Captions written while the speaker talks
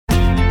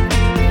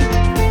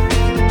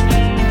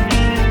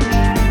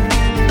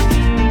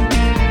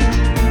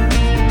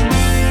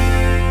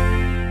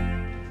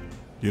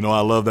You know,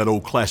 I love that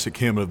old classic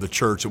hymn of the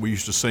church that we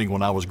used to sing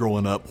when I was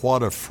growing up.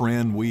 What a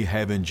friend we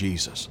have in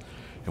Jesus.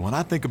 And when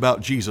I think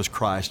about Jesus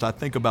Christ, I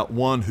think about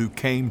one who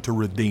came to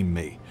redeem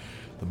me.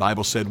 The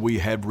Bible said we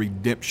have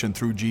redemption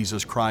through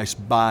Jesus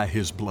Christ by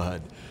His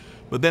blood.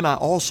 But then I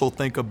also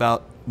think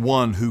about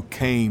one who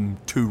came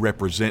to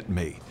represent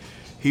me.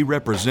 He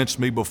represents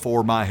me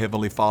before my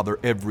Heavenly Father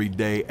every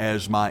day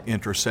as my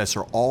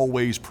intercessor,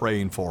 always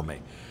praying for me.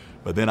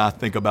 But then I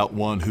think about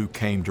one who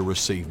came to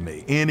receive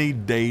me. Any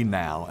day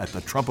now, at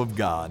the trump of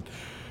God,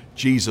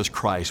 Jesus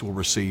Christ will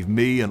receive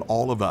me and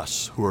all of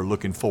us who are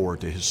looking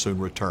forward to His soon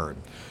return.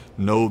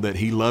 Know that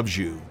He loves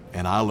you,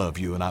 and I love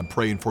you, and I'm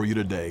praying for you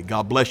today.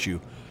 God bless you.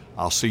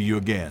 I'll see you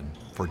again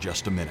for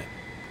just a minute.